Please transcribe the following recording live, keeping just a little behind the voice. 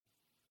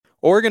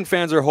Oregon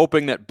fans are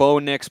hoping that Bo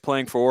Nix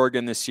playing for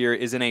Oregon this year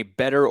is in a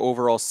better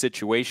overall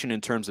situation in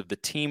terms of the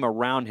team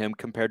around him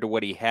compared to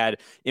what he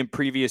had in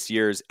previous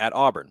years at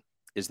Auburn.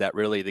 Is that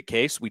really the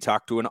case? We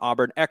talked to an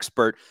Auburn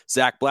expert,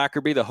 Zach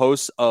Blackerby, the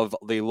host of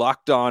the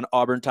Locked On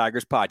Auburn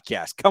Tigers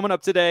podcast. Coming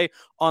up today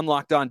on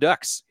Locked On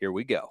Ducks. Here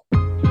we go.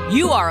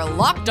 You are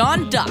Locked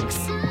On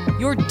Ducks,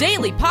 your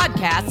daily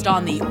podcast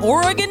on the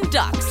Oregon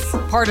Ducks,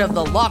 part of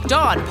the Locked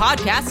On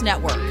Podcast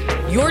Network,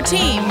 your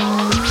team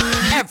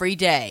every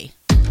day.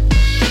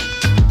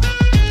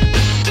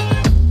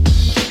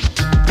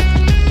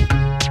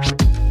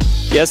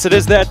 Yes, it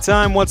is that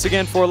time once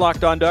again for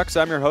Locked On Ducks.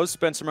 I'm your host,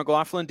 Spencer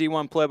McLaughlin,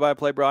 D1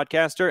 play-by-play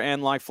broadcaster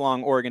and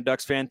lifelong Oregon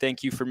Ducks fan.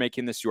 Thank you for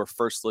making this your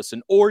first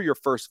listen or your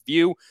first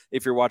view.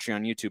 If you're watching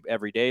on YouTube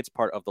every day, it's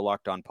part of the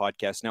Locked On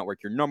Podcast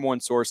Network, your number one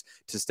source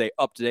to stay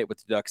up to date with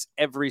the Ducks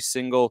every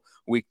single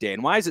weekday.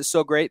 And why is it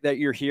so great that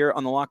you're here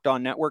on the Locked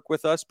On Network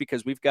with us?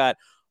 Because we've got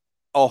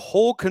a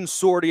whole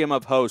consortium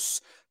of hosts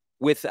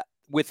with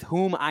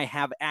whom I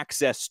have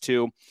access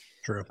to.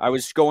 True. I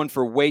was going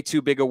for way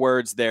too big of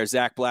words there.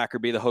 Zach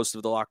Blackerby, the host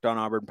of the Locked On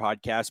Auburn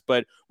podcast.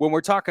 But when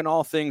we're talking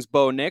all things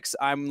Bo Nix,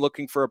 I'm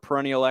looking for a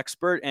perennial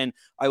expert, and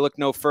I look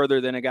no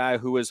further than a guy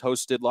who has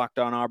hosted Locked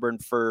On Auburn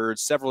for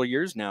several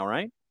years now,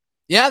 right?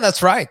 Yeah,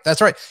 that's right.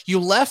 That's right.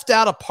 You left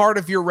out a part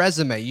of your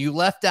resume. You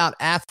left out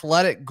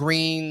athletic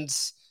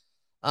greens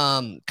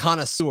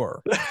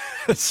connoisseur.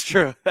 That's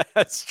true.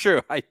 That's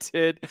true. I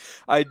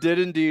did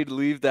indeed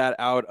leave that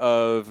out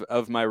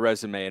of my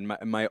resume and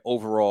my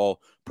overall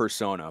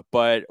persona.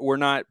 But we're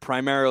not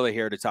primarily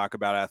here to talk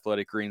about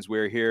athletic greens.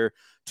 We're here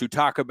to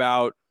talk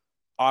about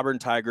Auburn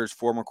Tigers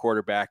former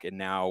quarterback and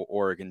now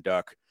Oregon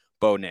Duck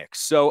Bo Nix.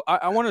 So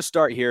I want to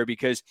start here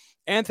because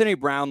Anthony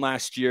Brown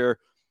last year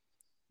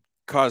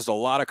caused a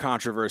lot of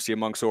controversy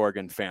amongst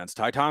Oregon fans.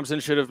 Ty Thompson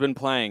should have been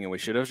playing, and we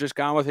should have just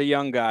gone with a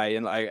young guy,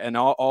 and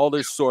all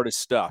this sort of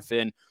stuff.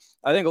 And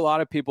I think a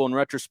lot of people in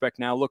retrospect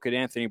now look at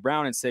Anthony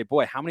Brown and say,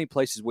 boy, how many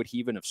places would he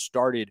even have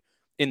started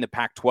in the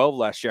Pac-12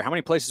 last year? How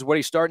many places would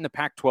he start in the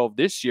Pac-12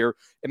 this year?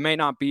 It may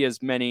not be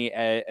as many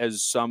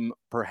as some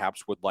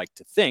perhaps would like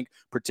to think,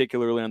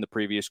 particularly on the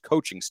previous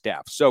coaching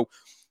staff. So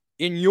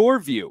in your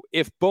view,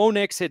 if Bo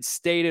Nix had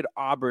stayed at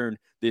Auburn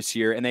this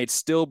year and they'd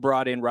still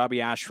brought in Robbie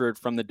Ashford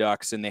from the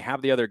Ducks and they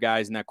have the other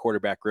guys in that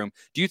quarterback room,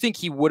 do you think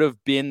he would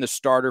have been the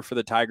starter for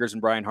the Tigers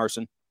and Brian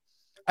Harsin?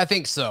 I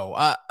think so.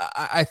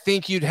 I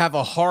think you'd have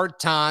a hard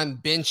time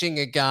benching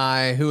a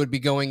guy who would be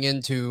going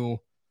into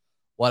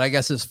what I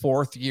guess his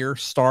fourth year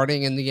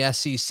starting in the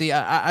SEC.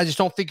 I just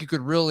don't think you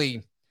could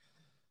really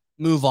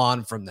move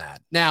on from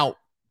that. Now,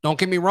 don't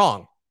get me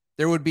wrong.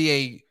 There would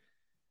be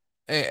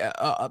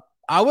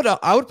I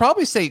would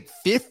probably say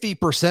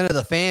 50% of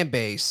the fan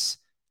base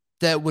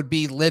that would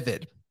be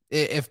livid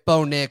if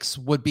Bo Nix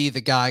would be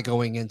the guy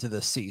going into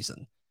this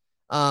season.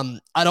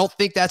 I don't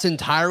think that's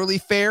entirely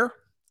fair.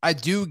 I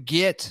do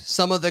get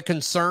some of the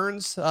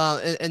concerns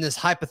in this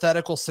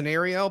hypothetical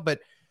scenario, but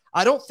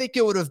I don't think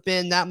it would have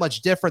been that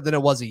much different than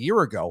it was a year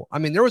ago. I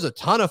mean, there was a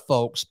ton of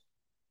folks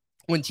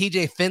when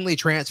TJ Finley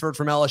transferred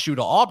from LSU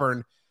to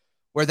Auburn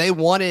where they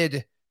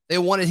wanted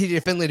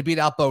TJ Finley to beat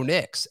out Bo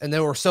Nix, and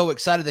they were so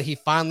excited that he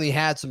finally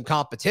had some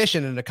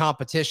competition and a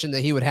competition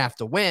that he would have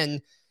to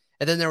win.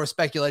 And then there was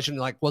speculation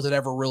like, was it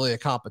ever really a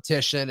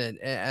competition?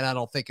 And I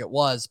don't think it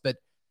was. But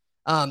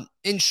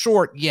in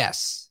short,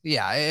 yes.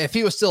 Yeah, if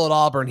he was still at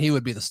Auburn, he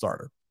would be the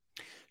starter.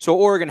 So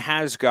Oregon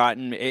has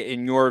gotten,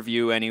 in your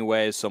view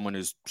anyway, as someone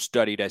who's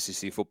studied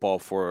SEC football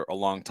for a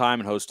long time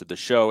and hosted the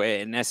show,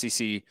 an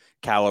SEC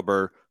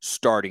caliber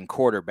starting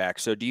quarterback.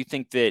 So do you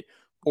think that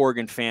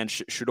Oregon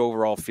fans should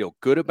overall feel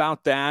good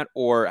about that?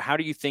 Or how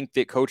do you think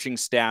that coaching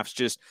staffs,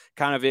 just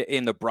kind of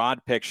in the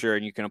broad picture,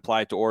 and you can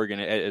apply it to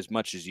Oregon as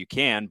much as you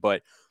can,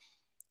 but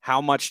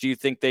how much do you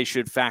think they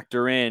should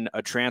factor in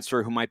a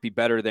transfer who might be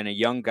better than a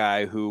young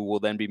guy who will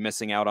then be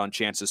missing out on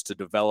chances to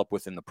develop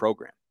within the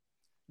program?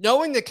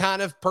 Knowing the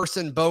kind of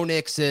person Bo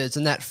Nix is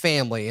and that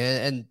family,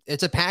 and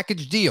it's a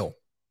package deal.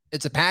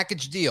 It's a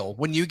package deal.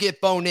 When you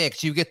get Bo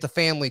Nix, you get the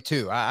family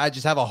too. I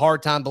just have a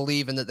hard time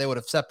believing that they would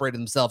have separated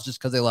themselves just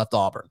because they left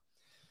Auburn.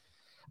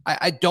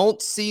 I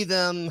don't see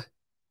them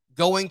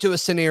going to a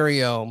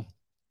scenario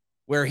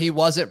where he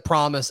wasn't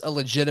promised a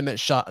legitimate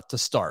shot to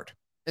start.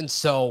 And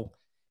so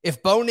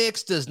if Bo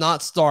Nix does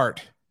not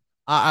start,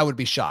 I would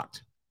be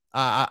shocked.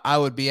 I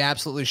would be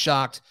absolutely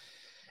shocked.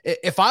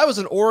 If I was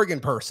an Oregon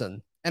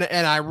person,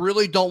 and I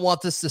really don't want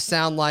this to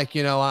sound like,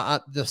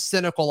 the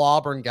cynical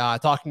Auburn guy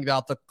talking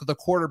about the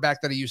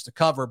quarterback that he used to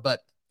cover. But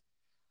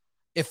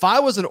if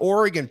I was an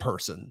Oregon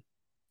person,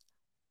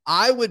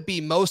 I would be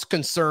most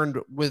concerned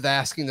with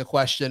asking the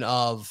question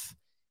of,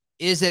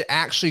 is it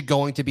actually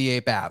going to be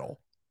a battle,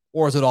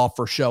 or is it all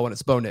for show and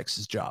it's Bo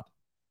Nix's job?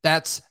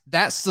 That's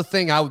the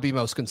thing I would be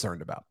most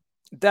concerned about.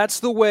 That's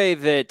the way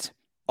that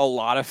a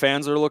lot of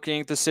fans are looking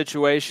at the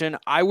situation.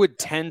 I would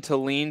tend to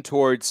lean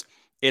towards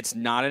it's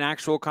not an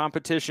actual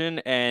competition.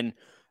 And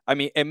I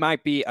mean, it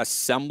might be a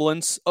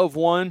semblance of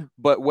one,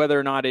 but whether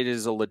or not it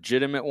is a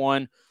legitimate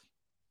one,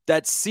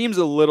 That seems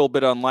a little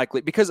bit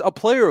unlikely because a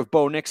player of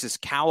Bo Nix's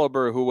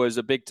caliber, who was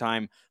a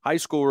big-time high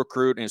school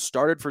recruit and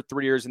started for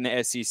 3 years in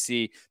the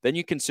SEC, then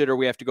you consider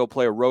we have to go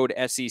play a road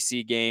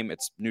SEC game.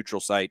 It's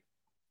neutral site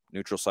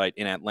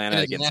in Atlanta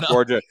against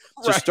Georgia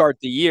to start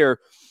the year.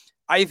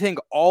 I think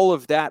all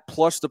of that,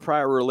 plus the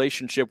prior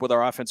relationship with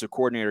our offensive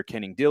coordinator,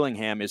 Kenny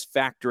Dillingham, is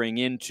factoring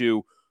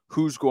into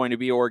who's going to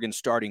be Oregon's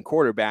starting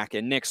quarterback.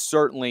 And Nix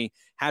certainly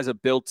has a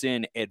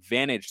built-in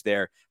advantage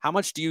there. How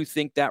much do you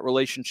think that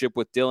relationship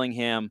with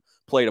Dillingham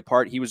played a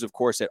part? He was, of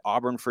course, at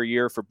Auburn for a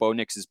year, for Bo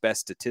Nix's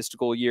best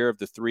statistical year of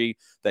the 3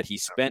 that he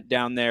spent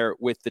down there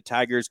with the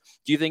Tigers.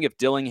 Do you think if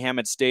Dillingham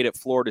had stayed at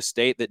Florida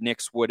State that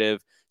Nix would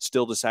have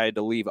still decided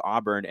to leave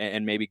Auburn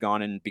and maybe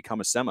gone and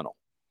become a Seminole?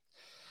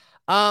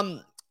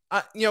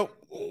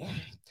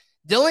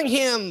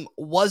 Dillingham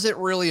wasn't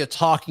really a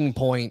talking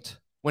point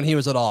when he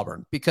was at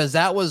Auburn, because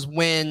that was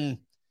when,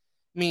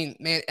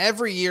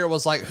 every year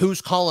was like,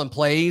 who's calling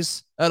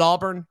plays at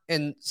Auburn?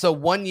 And so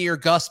one year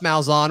Gus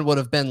Malzahn would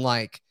have been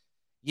like,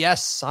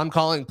 yes, I'm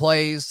calling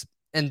plays.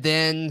 And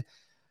then,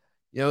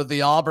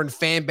 the Auburn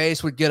fan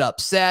base would get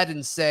upset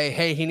and say,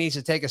 hey, he needs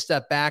to take a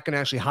step back and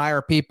actually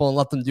hire people and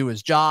let them do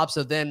his job.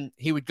 So then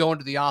he would go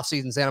into the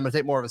offseason saying, I'm going to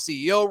take more of a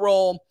CEO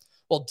role.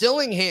 Well,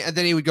 Dillingham, and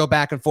then he would go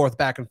back and forth.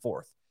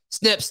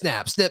 Snip,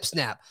 snap, snip,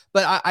 snap.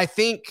 But I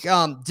think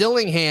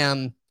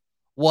Dillingham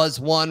was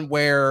one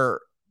where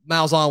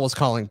Malzahn was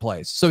calling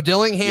plays. So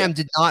Dillingham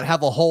did not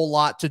have a whole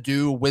lot to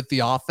do with the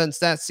offense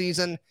that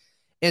season.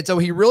 And so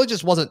he really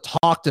just wasn't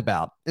talked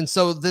about. And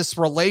so this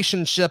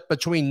relationship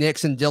between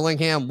Nix and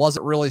Dillingham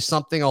wasn't really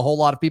something a whole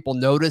lot of people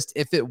noticed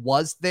if it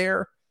was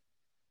there.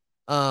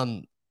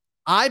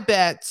 I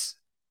bet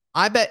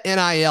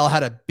NIL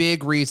had a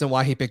big reason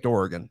why he picked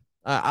Oregon.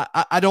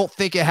 I don't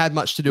think it had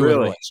much to do with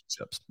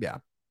relationships. Yeah.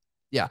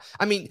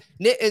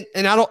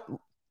 And I don't,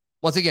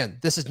 once again,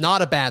 this is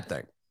not a bad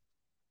thing,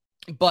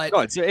 but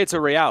no, it's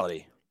a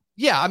reality.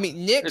 Yeah.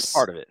 Nix is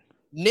part of it.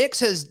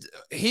 Nix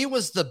he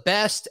was the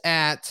best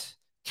at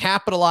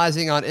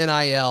capitalizing on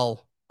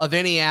NIL of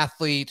any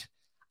athlete,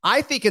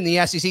 I think, in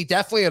the SEC,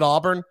 definitely at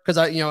Auburn. Cause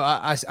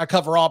I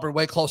cover Auburn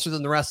way closer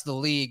than the rest of the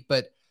league,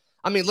 but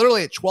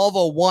literally at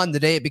 12:01, the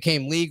day it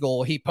became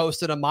legal, he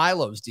posted a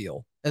Milo's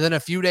deal. And then a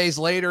few days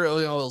later, it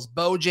was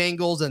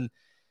Bojangles, and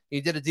he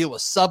did a deal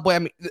with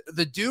Subway.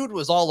 The dude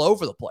was all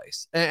over the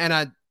place.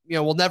 And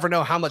we'll never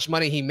know how much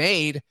money he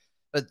made,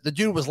 but the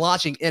dude was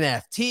launching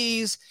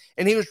NFTs,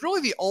 and he was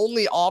really the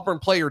only Auburn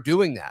player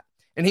doing that.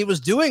 And he was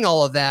doing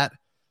all of that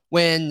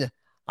when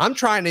I'm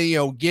trying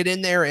to, get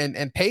in there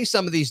and pay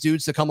some of these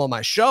dudes to come on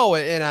my show.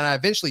 And I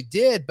eventually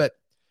did. But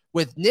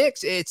with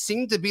Nix, it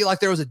seemed to be like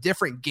there was a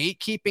different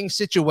gatekeeping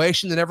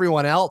situation than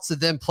everyone else. And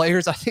then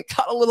players, I think,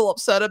 got a little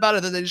upset about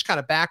it. Then they just kind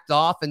of backed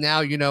off. And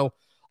now,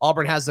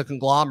 Auburn has the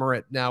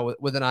conglomerate now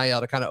with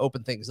NIL to kind of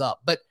open things up.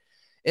 But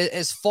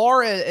as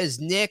far as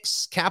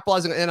Nix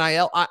capitalizing on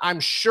NIL, I'm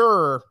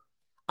sure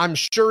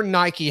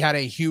Nike had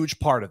a huge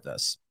part of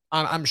this.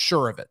 I'm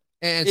sure of it.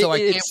 And so I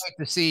can't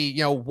wait to see,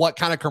 what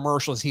kind of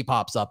commercials he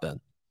pops up in.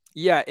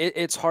 Yeah,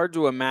 it's hard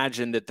to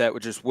imagine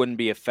that wouldn't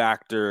be a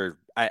factor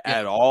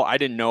at all. I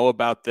didn't know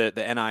about the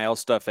NIL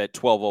stuff at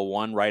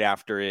 12:01 right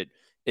after it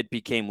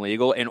became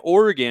legal. And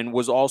Oregon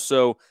was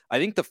also, I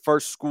think, the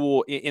first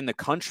school in the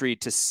country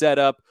to set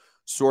up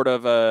sort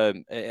of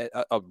a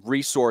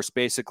resource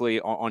basically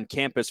on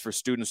campus for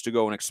students to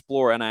go and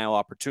explore NIL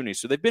opportunities.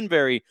 So they've been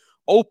very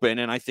open,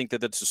 and I think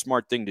that that's a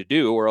smart thing to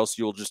do, or else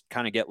you'll just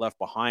kind of get left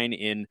behind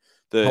in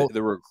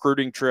the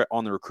recruiting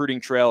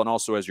trail, and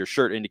also, as your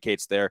shirt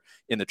indicates there,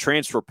 in the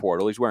transfer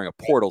portal. He's wearing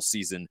a portal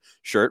season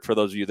shirt for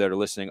those of you that are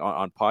listening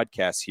on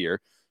podcasts here.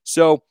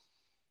 So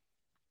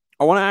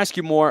I want to ask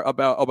you more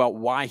about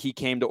why he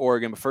came to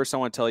Oregon, but first I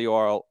want to tell you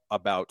all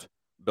about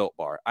Built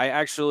Bar. I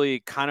actually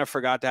kind of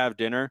forgot to have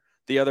dinner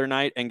the other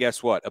night, and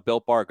guess what? A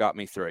Built Bar got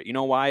me through it. You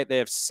know why? They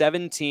have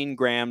 17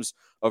 grams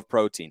of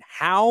protein.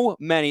 How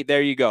many?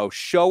 There you go.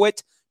 Show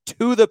it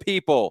to the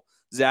people.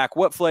 Zach,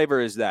 what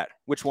flavor is that?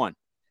 Which one?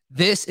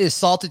 This is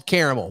salted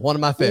caramel, one of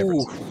my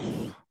favorites.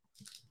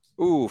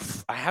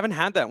 Oof. I haven't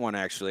had that one,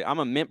 actually. I'm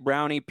a mint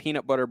brownie,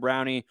 peanut butter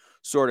brownie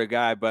sort of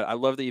guy, but I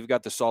love that you've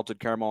got the salted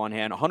caramel on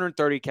hand.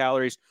 130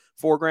 calories,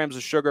 4 grams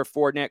of sugar,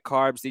 4 net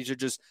carbs. These are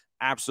just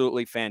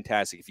absolutely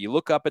fantastic. If you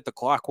look up at the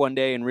clock one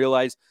day and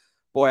realize,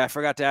 boy, I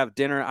forgot to have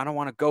dinner, I don't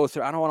want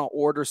to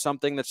order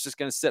something that's just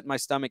going to sit in my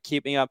stomach,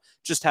 keep me up,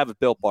 just have a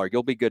Built Bar.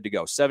 You'll be good to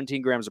go.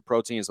 17 grams of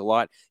protein is a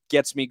lot,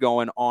 gets me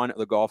going on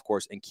the golf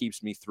course, and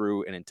keeps me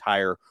through an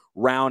entire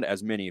round,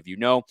 as many of you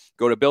know.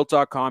 Go to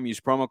Built.com, use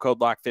promo code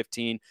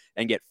LOCK15,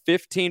 and get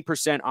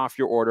 15% off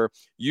your order.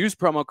 Use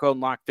promo code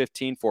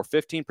LOCK15 for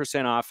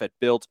 15% off at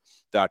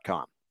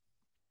Built.com.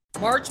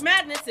 March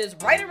Madness is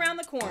right around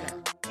the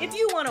corner. If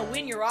you want to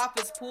win your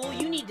office pool,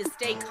 you need to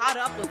stay caught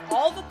up with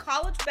all the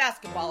college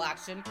basketball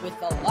action with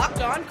the Locked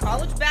On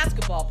College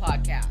Basketball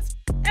Podcast.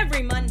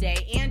 Every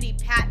Monday, Andy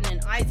Patton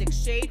and Isaac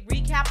Shade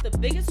recap the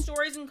biggest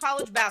stories in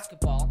college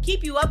basketball,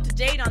 keep you up to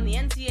date on the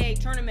NCAA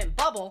tournament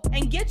bubble,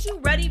 and get you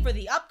ready for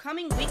the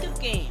upcoming week of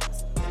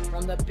games.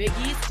 From the Big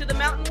East to the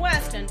Mountain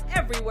West and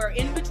everywhere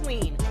in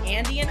between,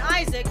 Andy and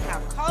Isaac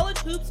have college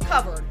hoops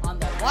covered on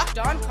the Locked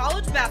On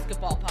College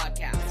Basketball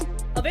Podcast.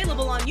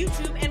 Available on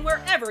YouTube and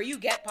wherever you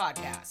get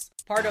podcasts.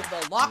 Part of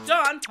the Locked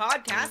On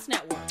Podcast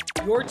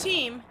Network. Your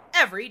team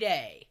every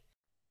day.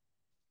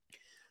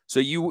 So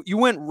you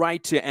went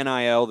right to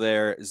NIL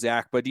there,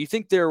 Zach, but do you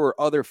think there were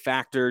other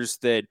factors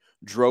that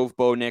drove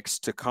Bo Nix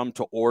to come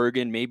to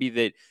Oregon? Maybe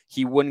that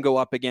he wouldn't go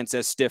up against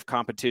as stiff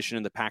competition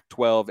in the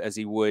Pac-12 as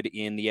he would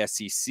in the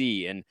SEC.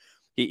 And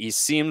he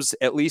seems,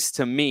 at least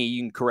to me,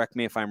 you can correct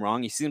me if I'm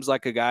wrong, he seems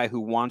like a guy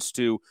who wants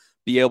to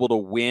be able to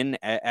win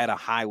at a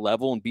high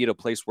level and be at a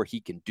place where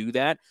he can do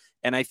that.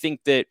 And I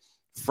think that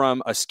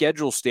from a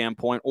schedule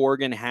standpoint,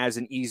 Oregon has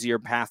an easier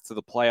path to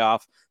the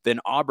playoff than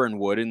Auburn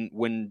would. And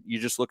when you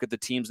just look at the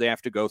teams they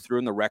have to go through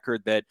and the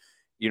record that,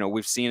 you know,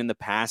 we've seen in the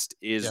past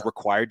is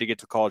required to get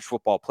to college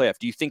football playoff.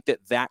 Do you think that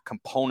that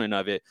component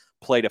of it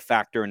played a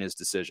factor in his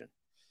decision?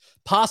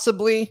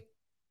 Possibly.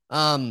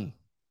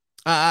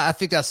 I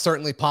think that's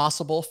certainly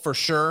possible for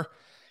sure.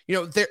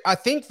 You know, I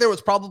think there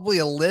was probably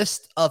a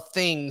list of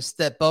things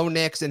that Bo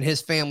Nix and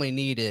his family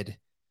needed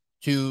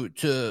to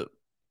you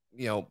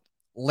know,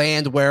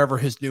 land wherever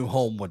his new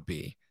home would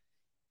be.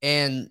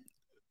 And,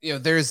 you know,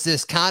 there's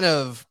this kind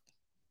of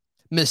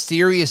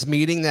mysterious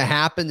meeting that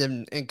happened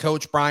in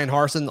Coach Brian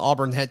Harsin,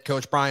 Auburn head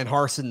coach Brian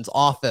Harsin's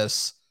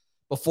office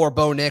before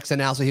Bo Nix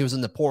announced that he was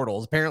in the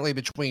portals. Apparently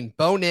between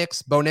Bo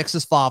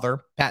Nix's father,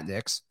 Pat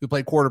Nix, who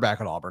played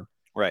quarterback at Auburn.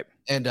 Right.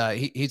 And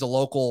he's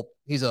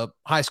a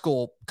high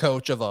school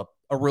coach of a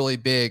really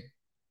big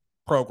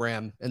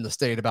program in the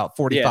state, about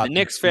 45. Yeah, the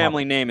Nix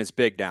family name is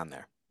big down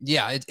there.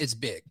 Yeah, it's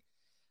big.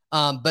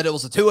 But it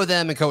was the two of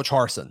them and Coach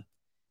Harsin.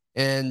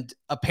 And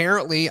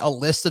apparently a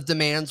list of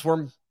demands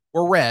were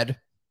read.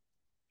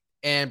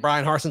 And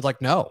Brian Harsin's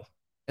like, no.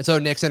 And so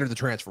Nix entered the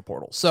transfer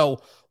portal.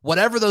 So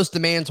whatever those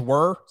demands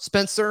were,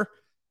 Spencer,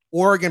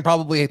 Oregon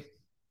probably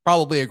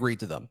agreed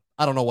to them.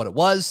 I don't know what it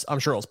was. I'm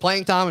sure it was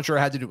playing time. I'm sure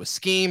it had to do with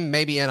scheme,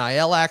 maybe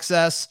NIL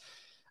access,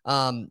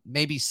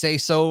 maybe say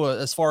so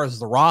as far as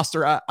the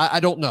roster. I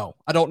don't know.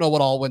 I don't know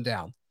what all went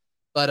down.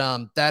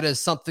 But that is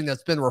something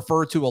that's been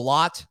referred to a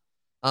lot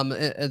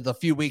in the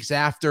few weeks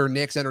after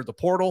Nix entered the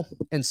portal.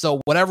 And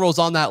so whatever was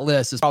on that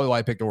list is probably why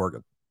I picked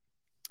Oregon.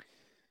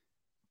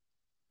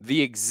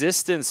 The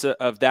existence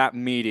of that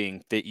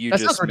meeting that you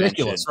just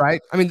ridiculous, right?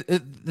 I mean,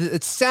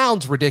 it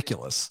sounds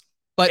ridiculous,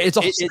 but it's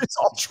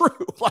all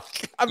true.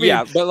 Like, I mean,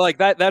 yeah, but like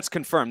that's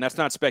confirmed. That's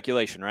not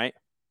speculation, right?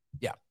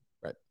 Yeah,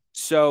 right.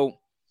 So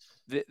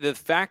the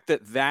fact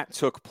that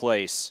took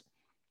place,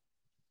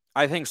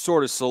 I think,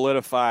 sort of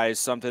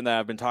solidifies something that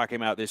I've been talking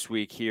about this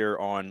week here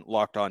on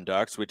Locked On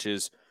Ducks, which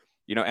is,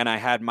 you know, and I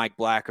had Mike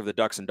Black of the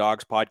Ducks and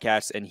Dogs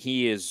podcast, and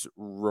he is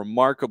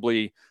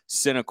remarkably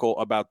cynical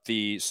about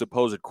the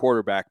supposed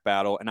quarterback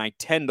battle. And I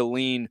tend to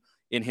lean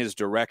in his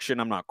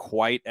direction. I'm not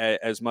quite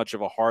as much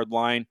of a hard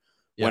line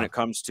when it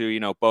comes to, you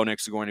know, Bo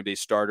Nix is going to be a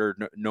starter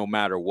no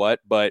matter what.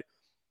 But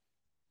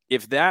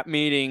if that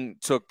meeting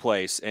took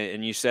place,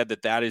 and you said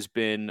that has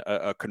been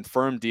a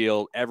confirmed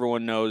deal,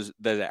 everyone knows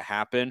that it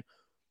happened.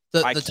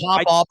 The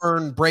top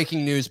Auburn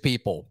breaking news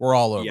people were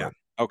all over. Yeah.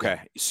 Okay.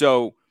 Yeah.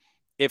 So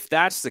if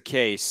that's the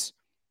case,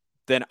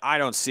 then I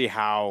don't see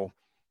how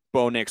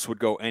Bo Nix would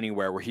go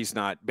anywhere where he's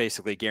not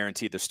basically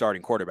guaranteed the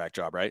starting quarterback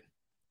job, right?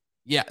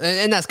 Yeah,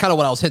 and that's kind of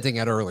what I was hinting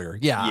at earlier.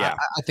 Yeah.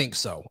 I think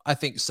so.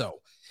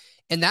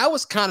 And that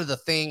was kind of the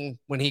thing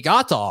when he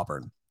got to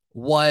Auburn,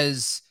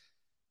 was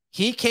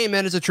he came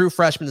in as a true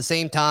freshman the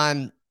same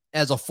time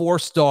as a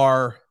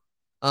 4-star.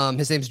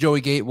 His name's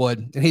Joey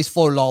Gatewood, and he's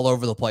floated all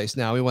over the place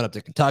now. He went up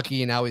to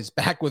Kentucky, and now he's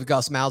back with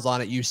Gus Malzahn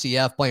at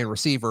UCF playing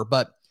receiver.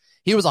 But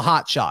he was a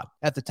hot shot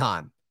at the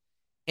time.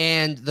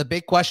 And the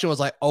big question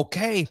was like,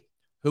 okay,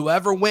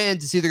 whoever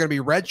wins, it's either going to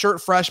be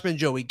redshirt freshman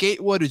Joey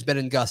Gatewood, who's been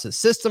in Gus's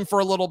system for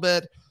a little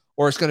bit,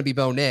 or it's going to be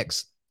Bo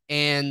Nix.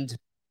 And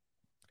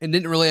it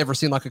didn't really ever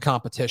seem like a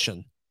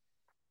competition.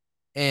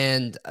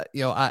 And,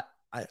 you know,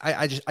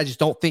 I just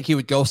don't think he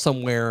would go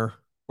somewhere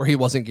where he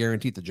wasn't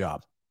guaranteed the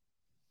job.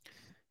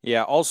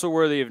 Yeah, also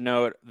worthy of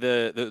note,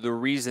 the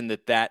reason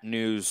that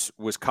news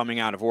was coming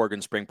out of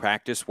Oregon spring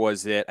practice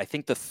was that I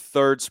think the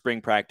third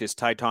spring practice,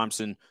 Ty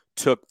Thompson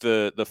took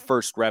the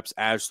first reps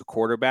as the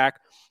quarterback.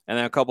 And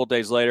then a couple of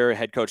days later,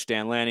 head coach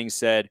Dan Lanning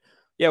said,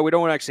 yeah, we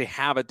don't actually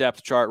have a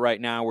depth chart right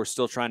now. We're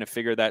still trying to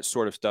figure that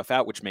sort of stuff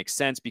out, which makes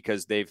sense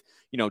because they've,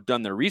 you know,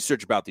 done their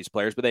research about these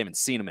players, but they haven't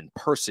seen them in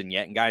person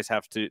yet. And guys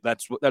have to,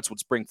 that's what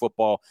spring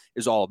football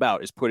is all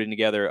about, is putting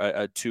together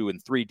a 2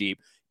 and 3 deep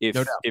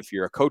if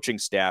you're a coaching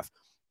staff.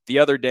 The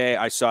other day,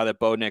 I saw that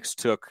Bo Nix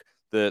took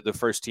the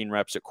first team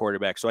reps at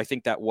quarterback. So I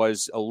think that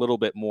was a little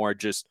bit more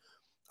just,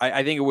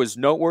 I think it was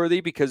noteworthy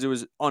because it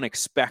was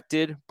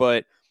unexpected,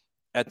 but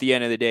at the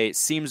end of the day, it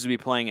seems to be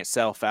playing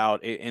itself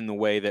out in the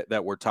way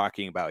that we're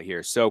talking about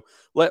here. So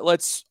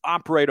let's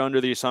operate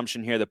under the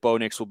assumption here that Bo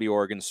Nix will be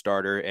Oregon's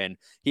starter, and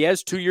he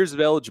has 2 years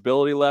of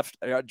eligibility left.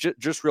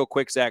 Just real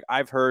quick, Zach,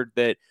 I've heard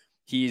that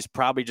he's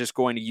probably just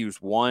going to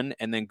use one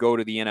and then go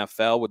to the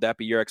NFL. Would that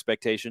be your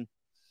expectation?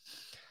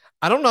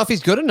 I don't know if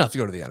he's good enough to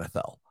go to the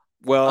NFL.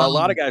 Well, a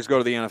lot of guys go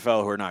to the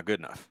NFL who are not good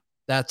enough.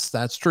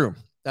 That's true.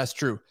 That's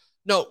true.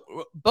 No,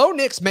 Bo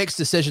Nix makes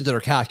decisions that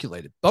are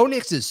calculated. Bo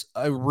Nix is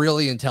a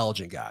really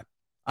intelligent guy.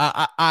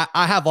 I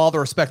have all the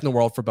respect in the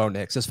world for Bo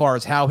Nix as far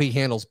as how he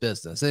handles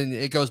business. And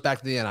it goes back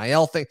to the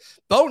NIL thing.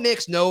 Bo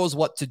Nix knows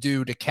what to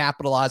do to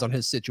capitalize on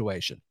his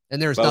situation.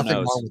 And there's nothing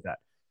wrong with that.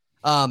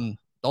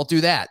 Don't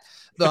do that.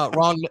 The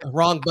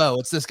wrong Bo.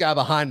 It's this guy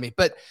behind me.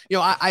 But,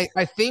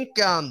 I think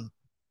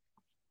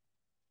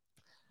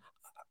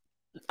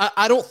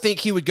I don't think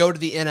he would go to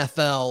the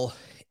NFL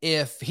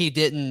if he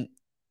didn't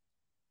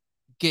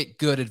get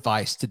good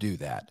advice to do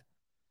that.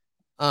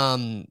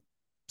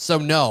 So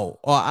no,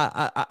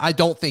 I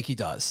don't think he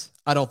does.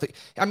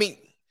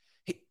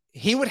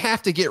 He would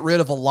have to get rid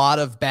of a lot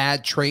of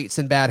bad traits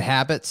and bad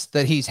habits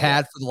that he's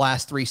had for the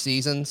last 3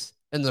 seasons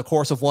in the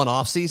course of one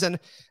off season.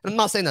 And I'm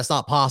not saying that's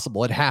not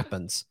possible. It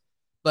happens,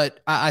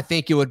 but I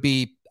think it would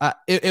be,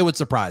 it would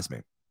surprise me.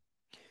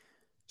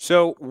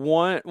 So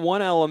one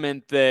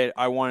element that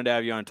I wanted to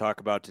have you on talk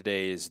about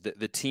today is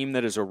the team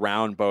that is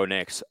around Bo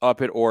Nix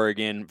up at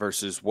Oregon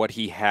versus what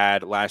he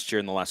had last year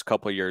in the last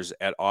couple of years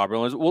at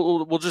Auburn.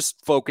 We'll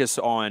just focus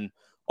on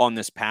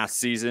this past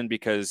season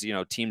because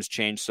teams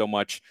change so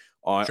much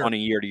on a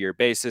year-to-year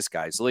basis.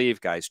 Guys leave,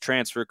 guys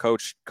transfer,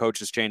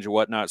 coaches change and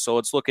whatnot. So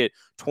let's look at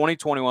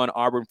 2021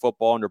 Auburn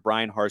football under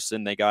Brian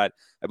Harsin. They got,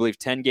 I believe,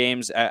 10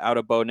 games out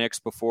of Bo Nix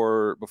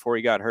before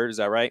he got hurt. Is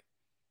that right?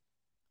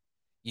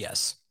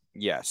 Yes.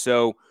 Yeah.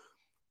 So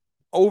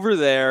over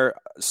there,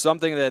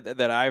 something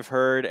that I've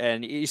heard,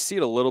 and you see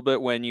it a little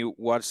bit when you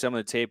watch some of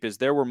the tape, is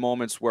there were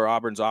moments where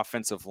Auburn's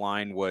offensive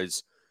line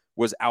was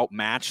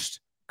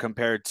outmatched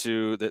compared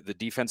to the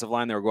defensive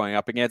line they were going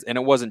up against. And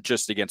it wasn't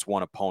just against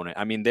one opponent.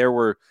 I mean, there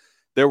were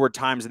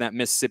times in that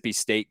Mississippi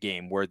State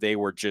game where they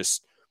were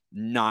just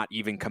not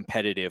even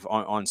competitive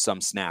on some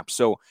snaps.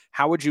 So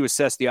how would you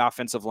assess the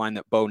offensive line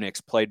that Bo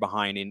Nix played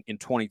behind in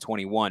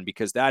 2021?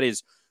 Because that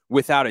is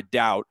without a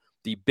doubt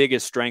the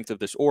biggest strength of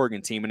this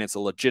Oregon team, and it's a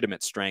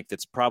legitimate strength.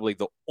 It's probably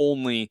the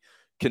only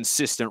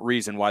consistent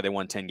reason why they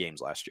won 10 games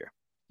last year.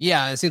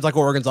 Yeah, it seems like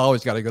Oregon's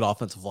always got a good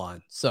offensive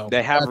line. So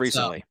they have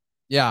recently.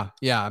 Yeah.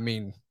 I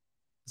mean,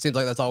 it seems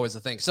like that's always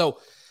the thing. So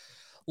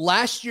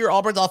last year,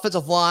 Auburn's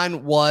offensive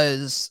line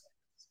was,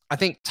 I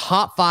think,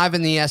 top 5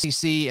 in the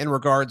SEC in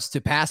regards to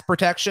pass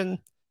protection,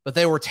 but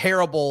they were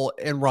terrible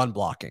in run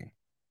blocking.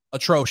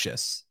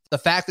 Atrocious. The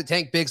fact that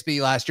Tank Bigsby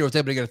last year was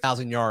able to get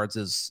 1,000 yards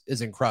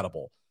is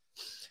incredible.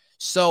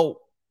 So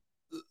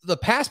the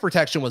pass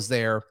protection was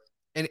there.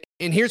 And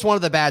here's one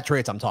of the bad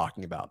traits I'm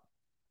talking about.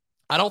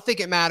 I don't think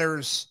it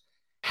matters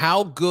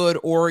how good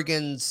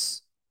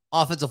Oregon's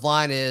offensive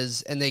line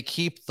is and they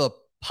keep the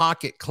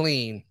pocket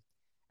clean.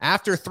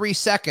 After 3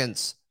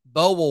 seconds,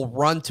 Bo will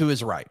run to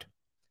his right.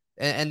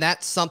 And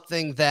that's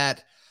something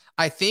that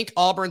I think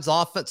Auburn's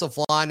offensive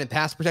line and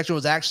pass protection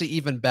was actually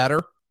even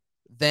better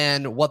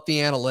than what the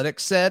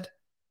analytics said,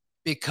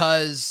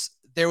 because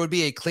there would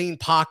be a clean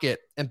pocket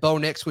and Bo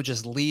Nix would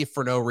just leave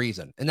for no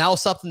reason. And that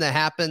was something that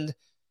happened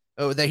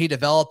that he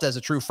developed as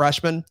a true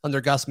freshman under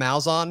Gus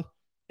Malzahn,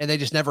 and they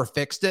just never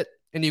fixed it.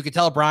 And you could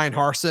tell Brian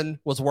Harsin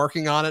was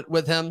working on it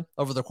with him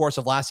over the course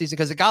of last season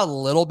because it got a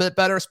little bit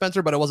better,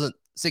 Spencer, but it wasn't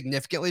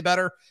significantly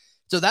better.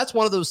 So that's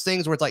one of those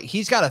things where it's like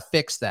he's got to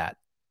fix that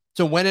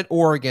to win at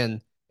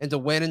Oregon and to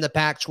win in the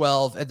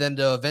Pac-12 and then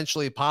to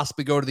eventually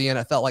possibly go to the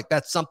NFL. Like,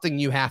 that's something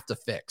you have to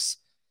fix.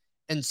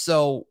 And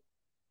so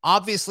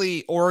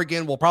obviously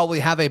Oregon will probably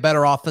have a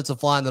better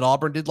offensive line than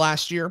Auburn did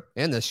last year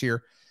and this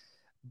year,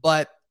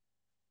 but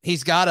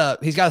he's got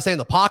to stay in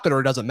the pocket or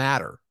it doesn't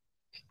matter.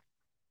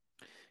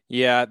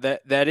 Yeah,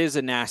 that is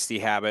a nasty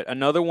habit.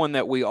 Another one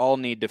that we all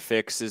need to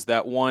fix is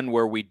that one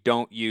where we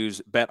don't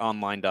use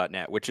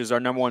betonline.net, which is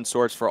our number one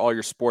source for all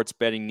your sports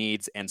betting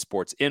needs and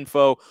sports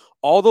info.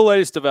 All the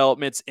latest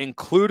developments,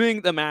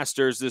 including the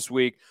Masters this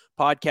week,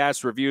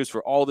 podcasts, reviews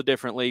for all the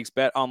different leagues.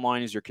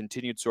 BetOnline is your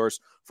continued source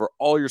for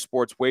all your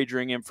sports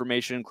wagering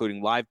information,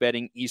 including live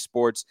betting,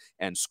 esports,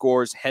 and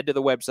scores. Head to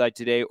the website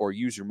today or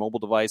use your mobile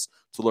device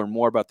to learn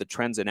more about the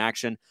trends in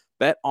action.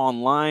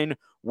 BetOnline,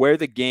 where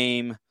the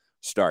game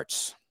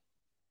starts.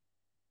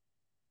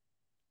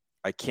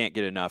 I can't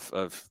get enough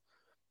of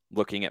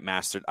looking at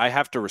Masters. I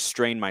have to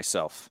restrain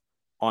myself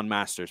on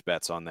Masters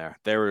bets on there.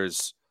 There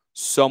is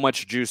so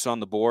much juice on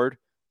the board.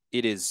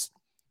 It is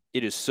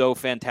so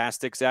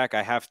fantastic, Zach.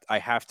 I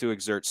have to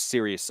exert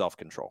serious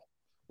self-control.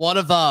 One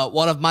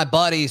of my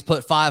buddies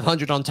put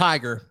 500 on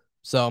Tiger,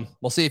 so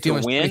we'll see if he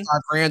wins 25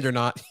 grand or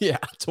not. Yeah,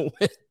 to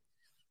win.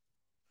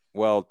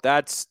 Well,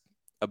 that's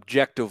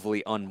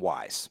objectively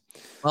unwise.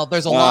 Well,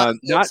 there's a lot of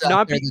not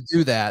out there to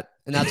do that.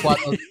 And that's why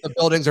the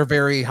buildings are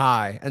very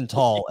high and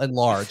tall and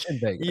large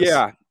in Vegas.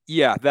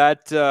 Yeah.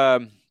 That is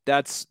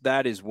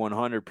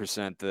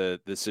 100%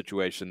 the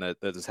situation that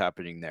is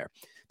happening there.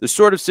 The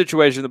sort of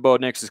situation that Bo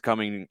Nix is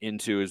coming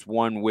into is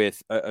one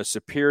with a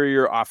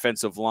superior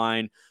offensive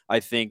line. I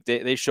think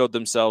they showed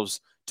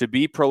themselves to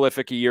be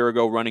prolific a year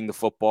ago running the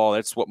football.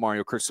 That's what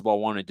Mario Cristobal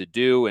wanted to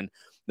do. And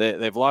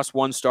They've lost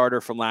one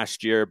starter from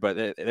last year,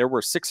 but there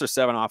were 6 or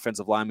 7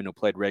 offensive linemen who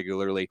played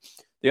regularly.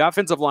 The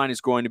offensive line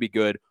is going to be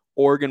good.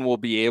 Oregon will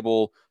be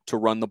able to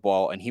run the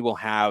ball, and he will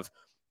have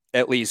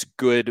at least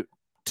good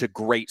to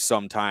great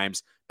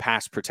sometimes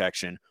pass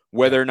protection.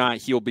 Whether or not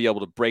he'll be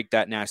able to break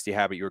that nasty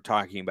habit you're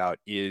talking about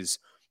is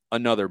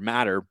another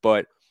matter.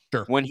 But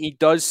when he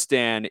does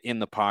stand in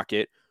the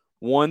pocket,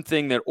 one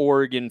thing that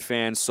Oregon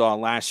fans saw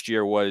last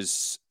year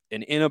was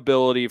an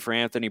inability for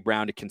Anthony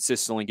Brown to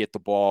consistently get the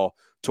ball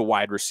to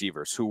wide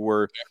receivers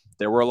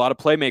there were a lot of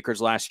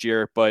playmakers last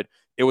year, but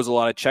it was a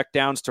lot of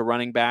checkdowns to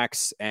running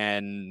backs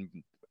and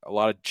a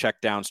lot of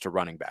checkdowns to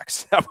running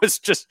backs. That was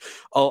just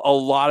a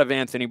lot of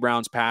Anthony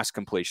Brown's pass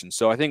completion.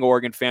 So I think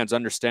Oregon fans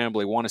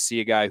understandably want to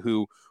see a guy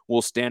who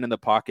will stand in the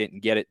pocket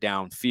and get it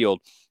downfield.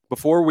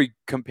 Before we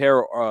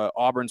compare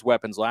Auburn's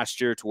weapons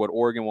last year to what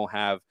Oregon will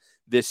have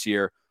this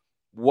year,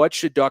 what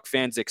should Duck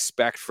fans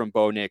expect from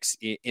Bo Nix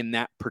in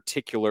that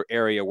particular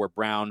area where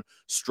Brown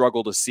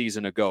struggled a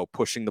season ago,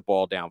 pushing the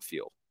ball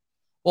downfield?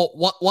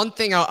 Well, one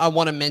thing I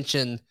want to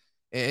mention,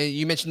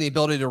 you mentioned the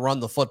ability to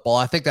run the football.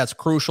 I think that's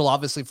crucial,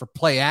 obviously, for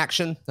play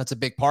action. That's a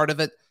big part of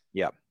it.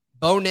 Yeah.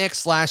 Bo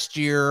Nix last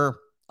year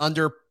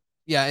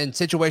in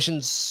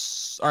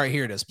situations, all right,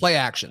 here it is, play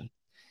action.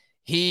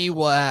 He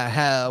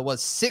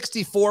was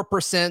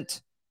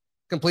 64%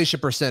 completion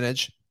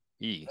percentage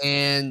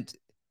and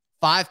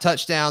 5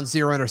 touchdowns,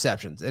 0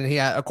 interceptions. And he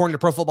had, according to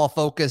Pro Football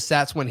Focus,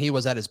 that's when he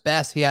was at his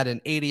best. He had an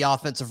 80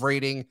 offensive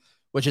rating,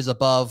 which is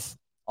above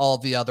all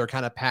the other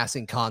kind of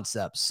passing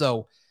concepts.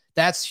 So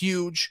that's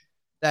huge.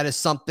 That is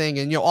something.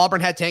 And,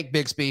 Auburn had Tank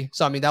Bigsby.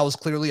 So, I mean, that was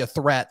clearly a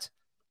threat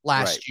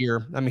last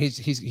year. I mean,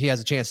 he has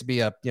a chance to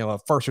be a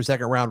first or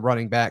second round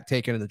running back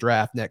taken in the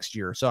draft next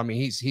year. So, I mean,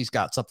 he's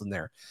got something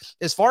there.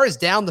 As far as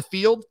down the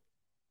field,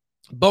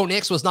 Bo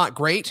Nix was not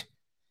great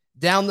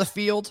down the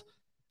field.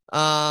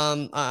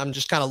 I'm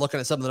just kind of looking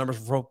at some of the numbers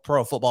for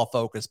Pro Football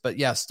Focus, but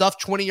yeah, stuff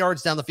 20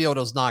 yards down the field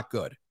was not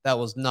good. That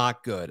was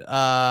not good.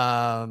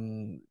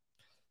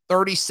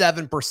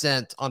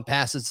 37% on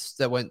passes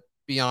that went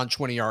beyond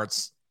 20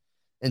 yards.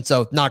 And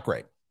so not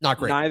great. Not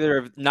great.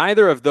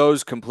 Neither of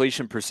those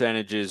completion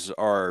percentages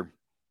are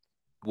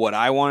what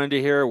I wanted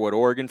to hear, what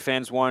Oregon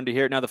fans wanted to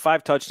hear. Now, the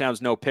 5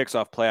 touchdowns, no picks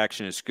off play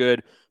action is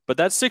good, but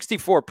that's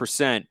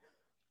 64%.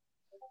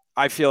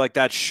 I feel like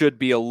that should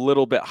be a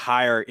little bit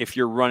higher if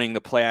you're running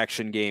the play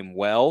action game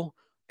well.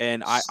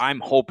 And I'm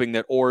hoping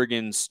that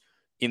Oregon's,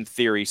 in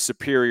theory,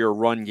 superior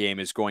run game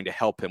is going to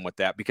help him with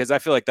that, because I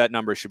feel like that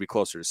number should be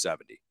closer to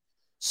 70.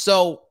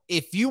 So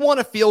if you want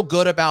to feel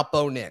good about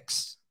Bo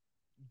Nix,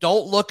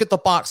 don't look at the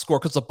box score,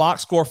 because the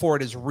box score for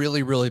it is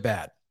really, really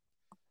bad.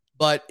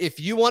 But if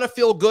you want to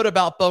feel good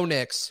about Bo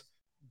Nix,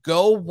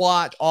 go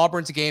watch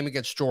Auburn's game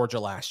against Georgia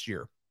last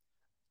year.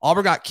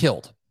 Auburn got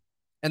killed,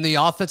 and the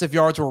offensive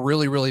yards were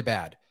really, really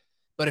bad.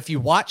 But if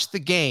you watch the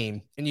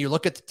game and you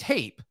look at the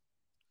tape,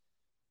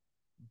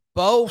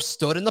 Bo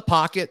stood in the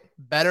pocket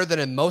better than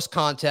in most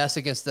contests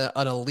against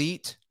an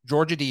elite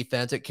Georgia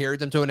defense. It carried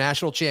them to a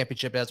national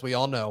championship, as we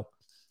all know.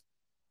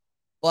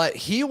 But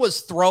he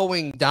was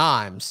throwing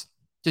dimes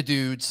to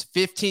dudes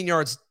 15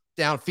 yards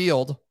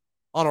downfield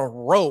on a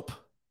rope,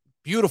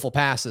 beautiful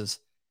passes,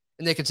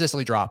 and they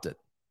consistently dropped it.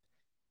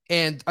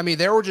 And, I mean,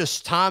 there were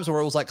just times where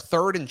it was like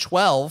 3rd and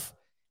 12,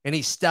 and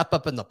he stepped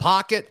up in the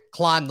pocket,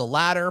 climbed the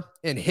ladder,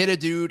 and hit a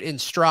dude in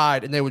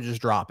stride, and they would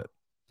just drop it.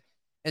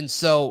 And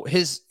so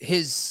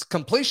his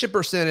completion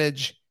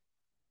percentage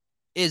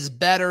is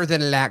better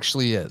than it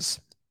actually is.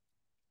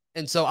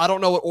 And so I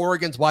don't know what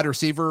Oregon's wide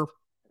receiver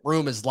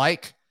room is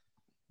like,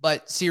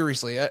 but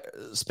seriously,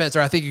 Spencer,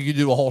 I think you could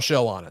do a whole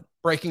show on it,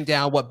 breaking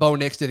down what Bo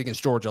Nix did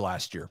against Georgia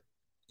last year.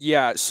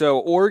 Yeah, so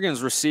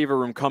Oregon's receiver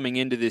room coming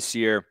into this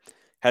year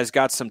has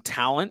got some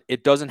talent.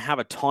 It doesn't have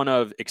a ton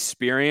of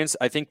experience.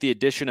 I think the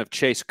addition of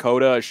Chase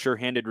Cota, a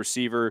sure-handed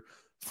receiver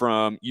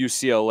from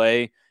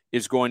UCLA,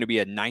 is going to be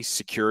a nice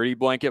security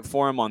blanket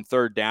for him on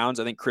 3rd downs.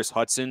 I think Chris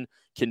Hudson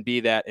can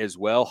be that as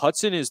well.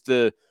 Hudson is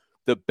the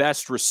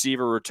best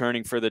receiver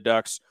returning for the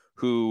Ducks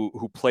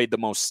who played the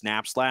most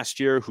snaps last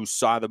year, who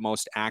saw the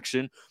most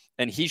action,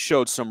 and he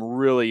showed some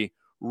really,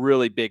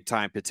 really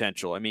big-time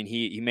potential. I mean,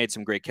 he made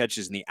some great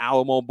catches in the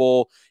Alamo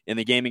Bowl. In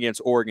the game against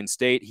Oregon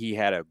State, he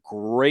had a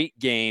great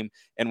game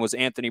and was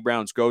Anthony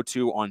Brown's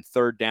go-to on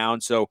 3rd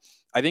down. So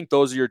I think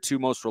those are your 2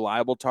 most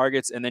reliable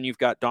targets. And then you've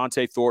got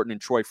Dante Thornton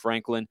and Troy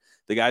Franklin,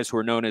 the guys who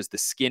are known as the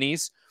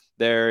skinnies.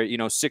 They're,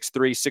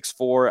 6'3",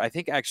 6'4". I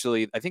think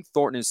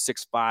Thornton is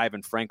 6'5",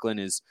 and Franklin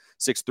is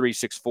 6'3",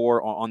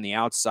 6'4" on the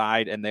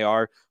outside, and they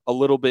are a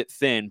little bit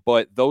thin,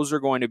 but those are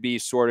going to be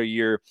sort of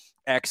your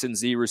X and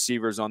Z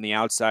receivers on the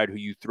outside who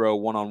you throw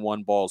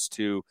one-on-one balls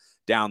to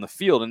down the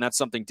field. And that's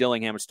something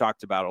Dillingham has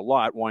talked about a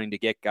lot, wanting to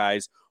get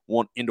guys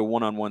into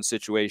one-on-one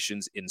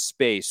situations in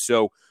space.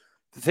 So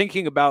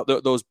thinking about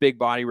those big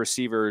body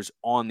receivers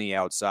on the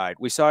outside,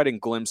 we saw it in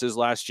glimpses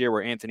last year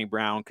where Anthony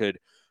Brown could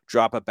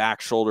drop a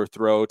back shoulder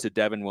throw to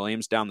Devin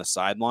Williams down the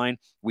sideline.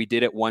 We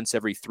did it once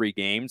every 3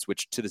 games,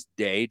 which to this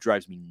day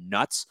drives me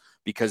nuts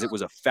because it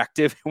was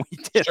effective. We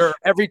did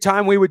every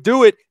time we would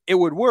do it, it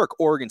would work.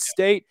 Oregon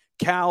State,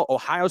 Cal,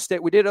 Ohio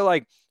State. We did it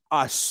like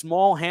a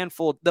small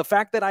handful. The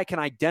fact that I can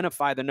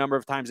identify the number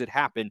of times it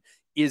happened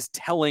is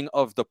telling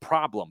of the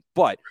problem.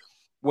 But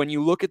when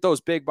you look at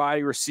those big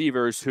body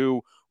receivers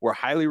who were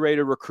highly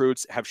rated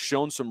recruits, have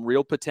shown some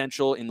real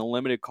potential in the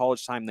limited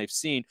college time they've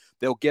seen,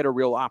 they'll get a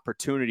real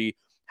opportunity.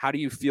 How do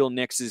you feel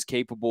Nix is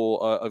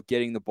capable of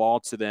getting the ball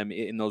to them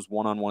in those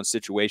one-on-one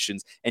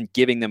situations and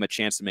giving them a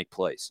chance to make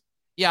plays?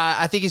 Yeah,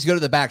 I think he's good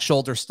at the back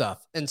shoulder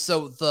stuff. And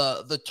so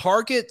the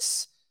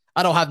targets,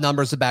 I don't have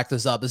numbers to back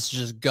this up. This is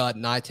just gut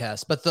and eye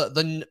test. But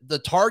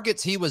the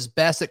targets he was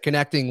best at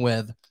connecting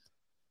with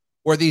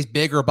were these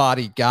bigger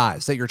bodied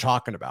guys that you're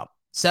talking about.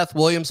 Seth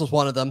Williams was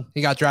one of them.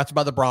 He got drafted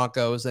by the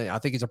Broncos, and I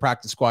think he's a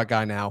practice squad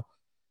guy now.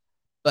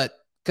 But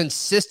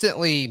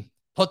consistently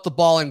put the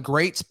ball in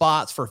great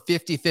spots for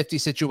 50-50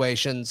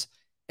 situations,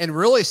 and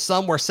really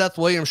some where Seth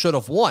Williams should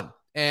have won.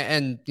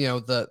 And you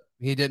know,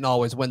 he didn't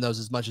always win those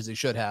as much as he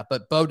should have.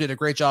 But Bo did a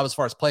great job as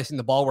far as placing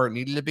the ball where it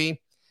needed to be.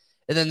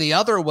 And then the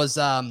other was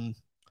Sal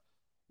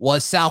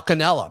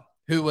Cannella,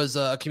 who was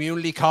a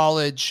community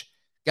college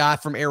guy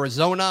from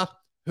Arizona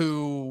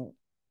who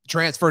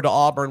transferred to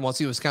Auburn once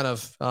he was kind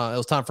of it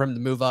was time for him to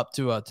move up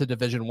to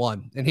Division I,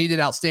 and he did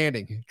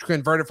outstanding. He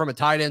converted from a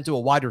tight end to a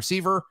wide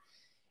receiver,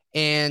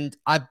 and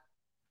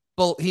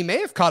he may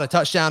have caught a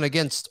touchdown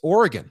against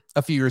Oregon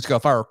a few years ago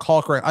if I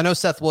recall correct. I know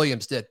Seth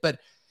Williams did, but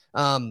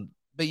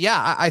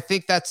yeah, I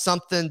think that's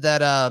something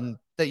that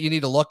that you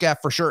need to look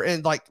at for sure.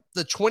 And like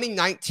the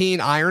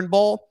 2019 Iron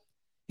Bowl,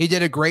 he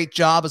did a great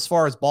job as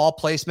far as ball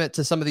placement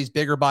to some of these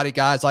bigger body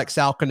guys like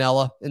Sal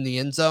Cannella in the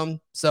end zone.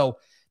 So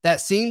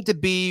that seemed to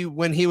be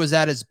when he was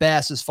at his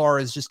best as far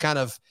as just kind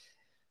of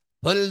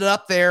putting it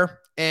up there.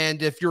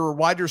 And if your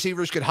wide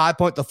receivers could high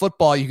point the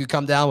football, you could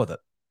come down with it.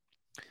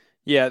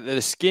 Yeah, the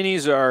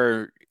skinnies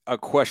are a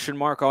question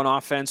mark on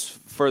offense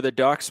for the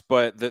Ducks,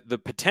 but the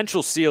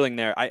potential ceiling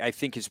there, I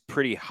think, is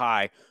pretty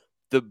high.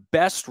 The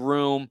best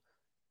room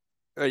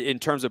in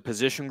terms of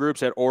position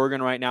groups at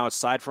Oregon right now,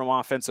 aside from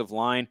offensive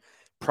line,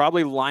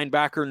 probably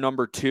linebacker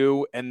number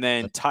 2, and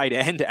then tight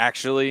end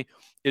actually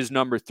is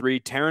number 3.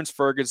 Terrence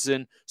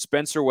Ferguson,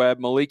 Spencer Webb,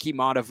 Maliki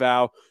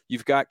Matavau.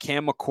 You've got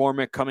Cam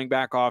McCormick coming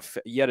back off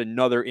yet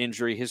another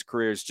injury. His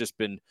career has just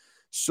been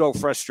so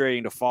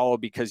frustrating to follow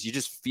because you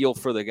just feel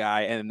for the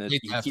guy and he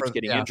keeps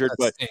getting injured.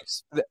 But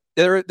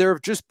there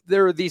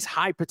are these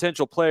high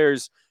potential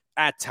players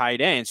at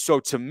tight end. So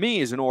to me,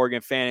 as an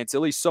Oregon fan, it's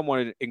at least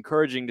somewhat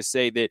encouraging to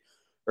say that,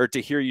 or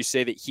to hear you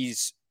say that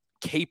he's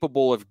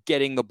capable of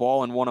getting the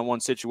ball in one-on-one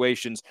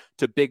situations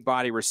to big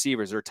body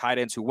receivers or tight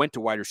ends who went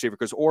to wide receiver,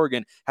 because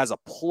Oregon has a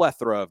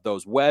plethora of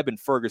those, Webb and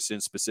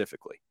Ferguson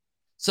specifically.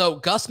 So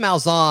Gus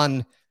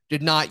Malzahn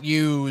did not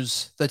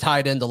use the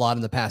tight end a lot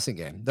in the passing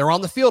game. They're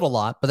on the field a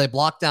lot, but they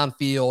blocked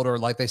downfield or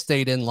like they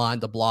stayed in line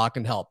to block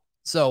and help.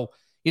 So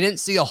you didn't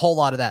see a whole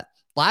lot of that.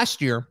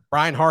 Last year,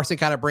 Brian Harsin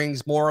kind of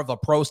brings more of a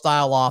pro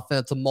style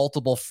offense, a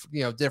multiple,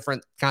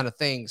 different kind of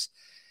things.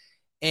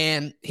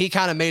 And he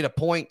kind of made a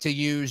point to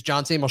use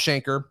John Samuel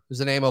Shanker, who's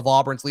the name of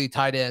Auburn's lead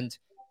tight end,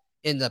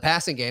 in the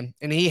passing game.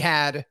 And he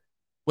had,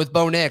 with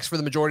Bo Nix for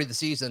the majority of the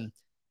season,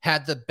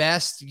 had the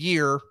best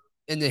year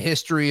in the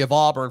history of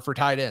Auburn for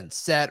tight ends,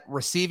 set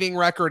receiving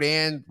record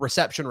and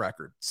reception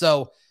record.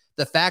 So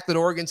the fact that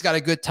Oregon's got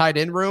a good tight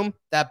end room,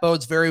 that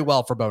bodes very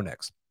well for Bo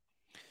Nix.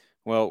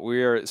 Well,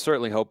 we are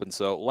certainly hoping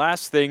so.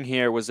 Last thing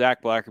here was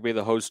Zach Blackerby,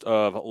 the host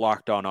of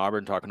Locked On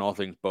Auburn, talking all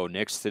things Bo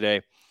Nix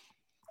today.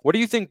 What do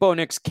you think Bo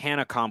Nix can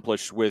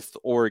accomplish with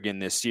Oregon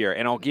this year?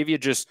 And I'll give you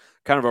just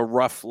kind of a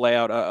rough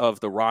layout of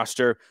the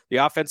roster. The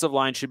offensive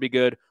line should be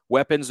good.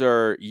 Weapons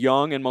are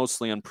young and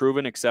mostly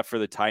unproven, except for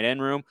the tight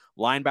end room.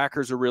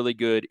 Linebackers are really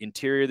good.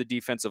 Interior, the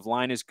defensive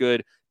line is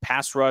good.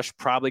 Pass rush,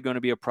 probably going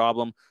to be a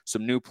problem.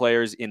 Some new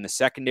players in the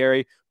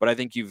secondary, but I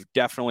think you've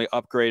definitely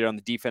upgraded on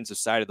the defensive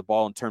side of the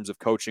ball in terms of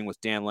coaching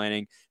with Dan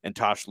Lanning and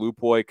Tosh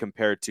Lupoy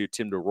compared to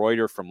Tim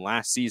DeRuyter from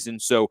last season.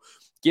 So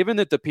given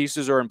that the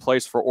pieces are in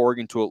place for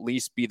Oregon to at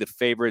least be the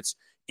favorites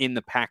in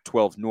the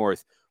Pac-12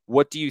 North,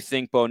 what do you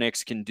think Bo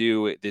Nix can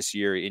do this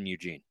year in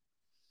Eugene?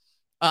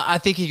 I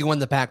think he can win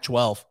the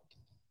Pac-12.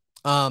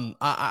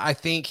 I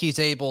think he's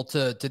able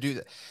to do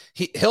that.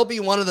 He'll be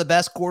one of the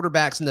best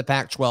quarterbacks in the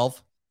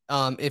Pac-12.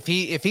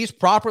 If he's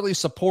properly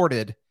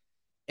supported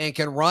and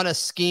can run a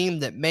scheme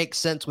that makes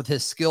sense with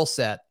his skill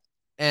set.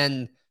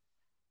 And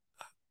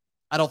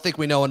I don't think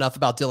we know enough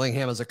about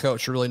Dillingham as a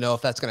coach to really know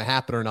if that's going to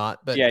happen or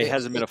not. But yeah, he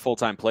hasn't been a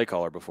full-time play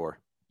caller before.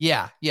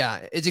 Yeah.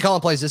 Is he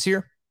calling plays this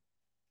year?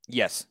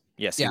 Yes,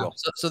 he will.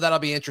 So that'll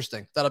be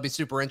interesting. That'll be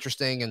super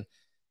interesting. And,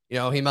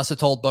 he must have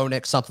told Bo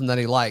Nix something that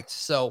he liked.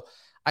 So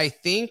I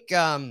think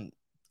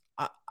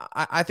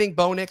I think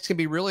Bo Nix can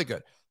be really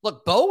good.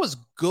 Look, Bo was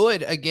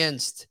good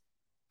against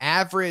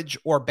average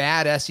or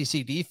bad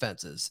SEC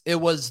defenses. It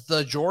was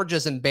the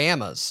Georgias and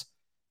Bamas.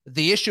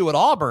 The issue at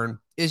Auburn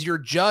is you're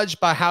judged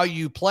by how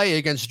you play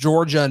against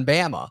Georgia and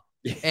Bama.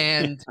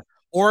 And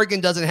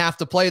Oregon doesn't have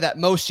to play that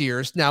most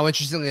years. Now,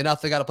 interestingly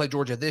enough, they got to play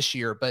Georgia this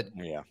year, but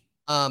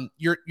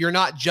You're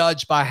not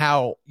judged by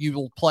how you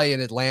will play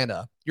in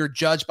Atlanta. You're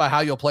judged by how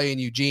you'll play in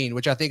Eugene,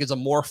 which I think is a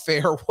more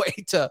fair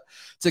way to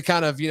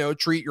kind of,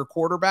 treat your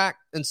quarterback.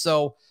 And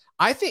so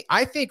I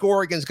think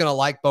Oregon's going to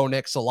like Bo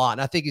Nix a lot,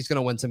 and I think he's going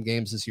to win some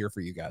games this year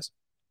for you guys.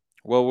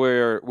 Well,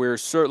 we're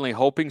certainly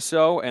hoping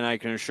so, and I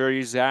can assure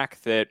you, Zach,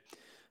 that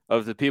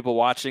of the people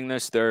watching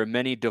this, there are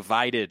many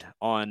divided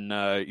on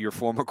your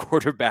former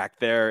quarterback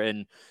there,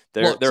 and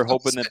they're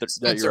hoping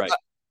that you're right.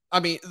 I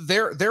mean,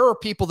 there are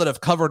people that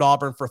have covered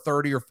Auburn for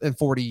 30 and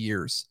 40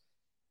 years,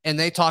 and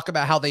they talk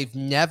about how they've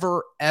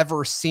never,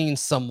 ever seen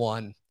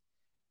someone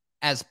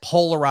as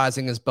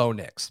polarizing as Bo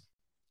Nix.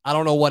 I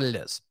don't know what it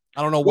is.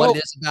 I don't know what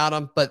it is about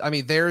him, but I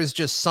mean, there is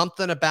just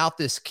something about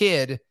this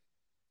kid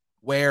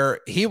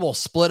where he will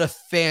split a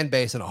fan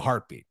base in a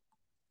heartbeat.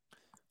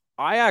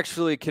 I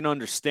actually can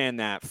understand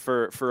that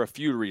for a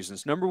few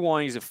reasons. Number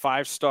one, he's a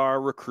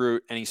 5-star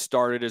recruit, and he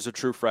started as a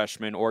true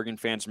freshman. Oregon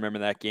fans remember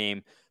that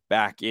game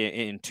back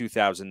in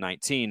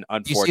 2019,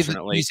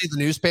 unfortunately. You see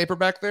the newspaper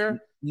back there?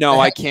 No,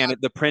 I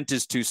can't. The print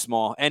is too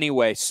small.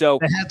 Anyway, so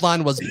the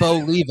headline was Bo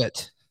Leave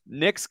It.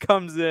 Nix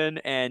comes in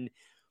and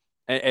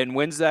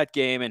wins that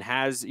game and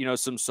has,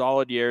 some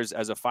solid years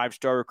as a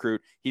 5-star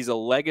recruit. He's a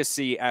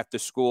legacy at the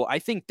school. I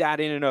think that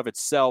in and of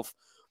itself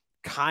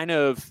kind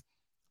of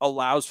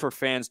allows for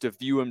fans to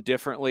view him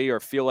differently or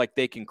feel like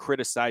they can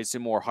criticize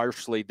him more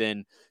harshly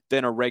than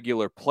a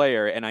regular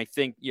player. And I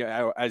think,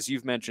 as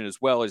you've mentioned as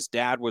well, his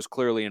dad was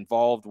clearly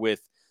involved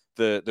with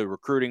the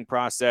recruiting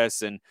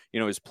process and,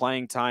 his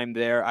playing time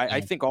there.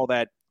 I think all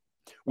that,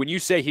 when you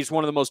say he's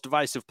one of the most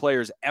divisive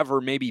players ever,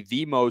 maybe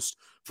the most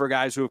for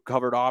guys who have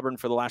covered Auburn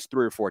for the last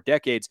 3 or 4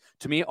 decades,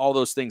 to me, all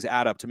those things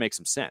add up to make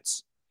some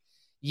sense.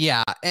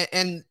 Yeah.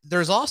 And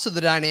there's also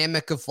the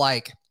dynamic of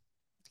like,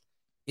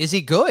 is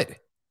he good?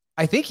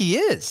 I think he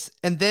is.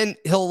 And then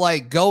he'll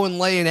go and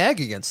lay an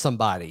egg against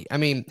somebody. I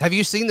mean, have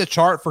you seen the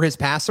chart for his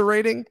passer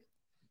rating?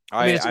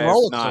 I mean, it's a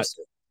roller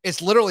coaster. It's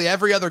literally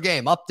every other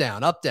game, up,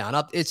 down, up, down,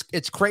 up.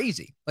 It's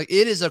crazy.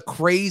 It is a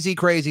crazy,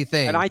 crazy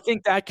thing. And I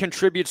think that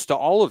contributes to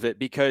all of it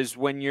because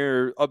when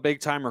you're a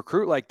big time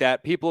recruit like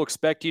that, people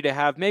expect you to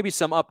have maybe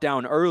some up,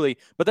 down early,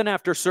 but then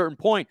after a certain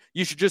point,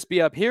 you should just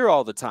be up here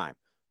all the time.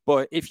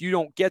 But if you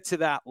don't get to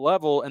that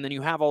level and then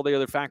you have all the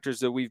other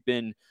factors that we've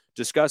been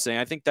discussing,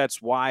 I think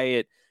that's why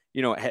it,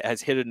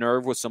 has hit a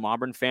nerve with some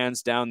Auburn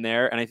fans down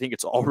there. And I think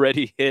it's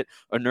already hit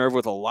a nerve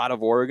with a lot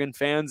of Oregon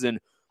fans. And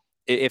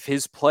if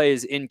his play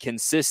is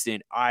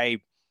inconsistent, I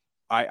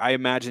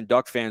imagine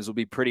Duck fans will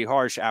be pretty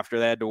harsh after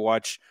they had to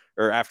watch,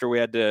 or after we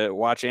had to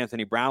watch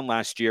Anthony Brown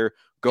last year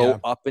go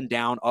up and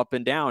down.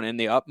 And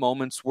the up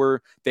moments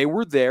were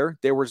there.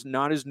 They were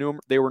not as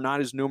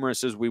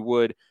numerous as we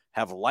would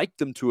have liked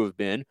them to have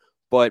been,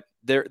 but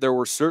there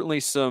were certainly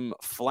some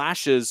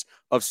flashes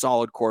of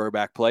solid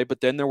quarterback play.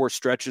 But then there were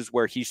stretches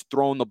where he's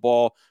thrown the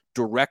ball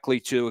directly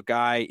to a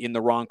guy in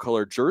the wrong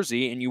color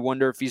jersey, and you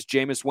wonder if he's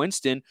Jameis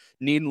Winston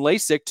needing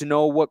LASIK to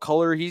know what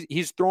color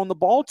he's throwing the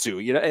ball to.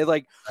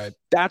 Right.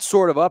 That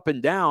sort of up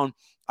and down.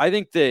 I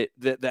think that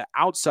the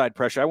outside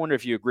pressure, I wonder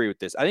if you agree with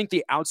this. I think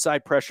the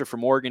outside pressure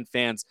from Oregon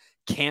fans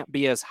can't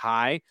be as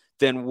high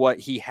than what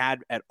he had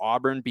at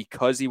Auburn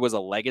because he was a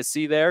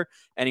legacy there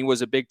and he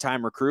was a big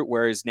time recruit.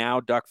 Whereas now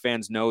Duck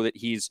fans know that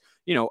he's,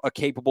 a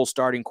capable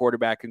starting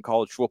quarterback in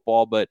college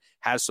football, but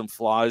has some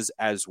flaws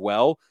as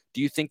well.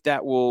 Do you think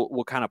that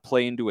will kind of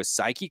play into his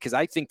psyche? Because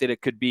I think that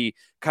it could be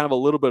kind of a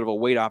little bit of a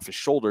weight off his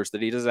shoulders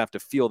that he doesn't have to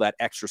feel that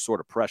extra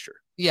sort of pressure.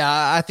 Yeah,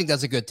 I think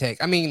that's a good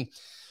take. I mean,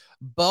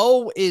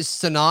 Bo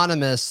Nix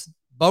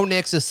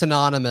is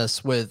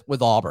synonymous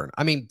with Auburn.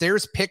 I mean,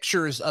 there's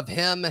pictures of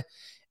him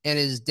and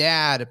his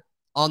dad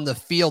on the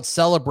field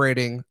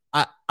celebrating.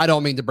 I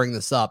don't mean to bring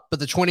this up, but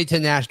the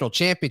 2010 national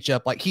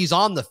championship, he's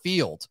on the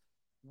field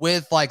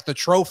with the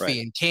trophy, right,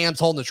 and Cam's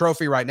holding the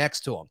trophy right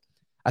next to him.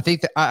 I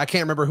think that I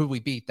can't remember who we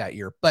beat that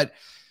year, but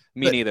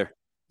me neither.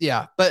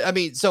 Yeah. But I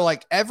mean, so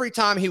every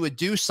time he would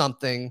do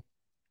something,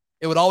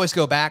 it would always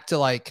go back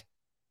to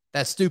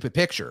that stupid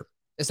picture.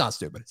 It's not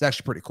stupid. It's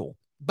actually pretty cool.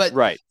 But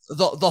right,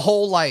 the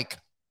whole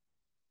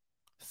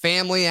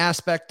family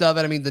aspect of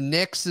it. I mean, the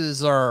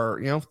Nixes are,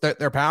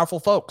 they're powerful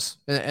folks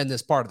in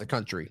this part of the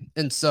country.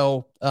 And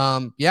so,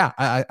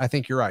 I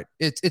think you're right.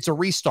 It's a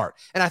restart.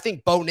 And I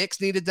think Bo Nix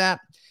needed that.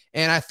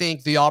 And I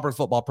think the Auburn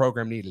football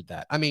program needed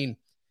that. I mean,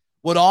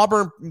 would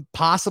Auburn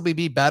possibly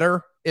be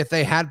better if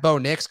they had Bo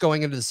Nix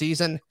going into the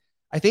season?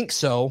 I think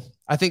so.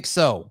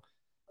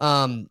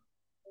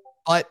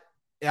 But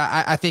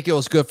I think it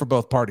was good for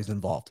both parties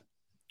involved.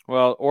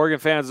 Well, Oregon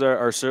fans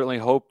are certainly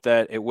hope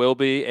that it will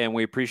be, and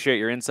we appreciate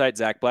your insight.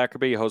 Zach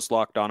Blackerby, host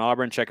Locked on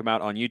Auburn. Check him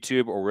out on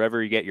YouTube or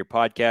wherever you get your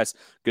podcasts.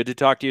 Good to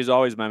talk to you as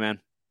always, my man.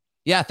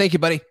 Yeah, thank you,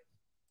 buddy.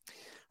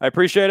 I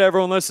appreciate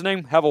everyone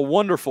listening. Have a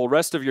wonderful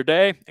rest of your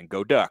day, and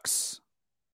go Ducks.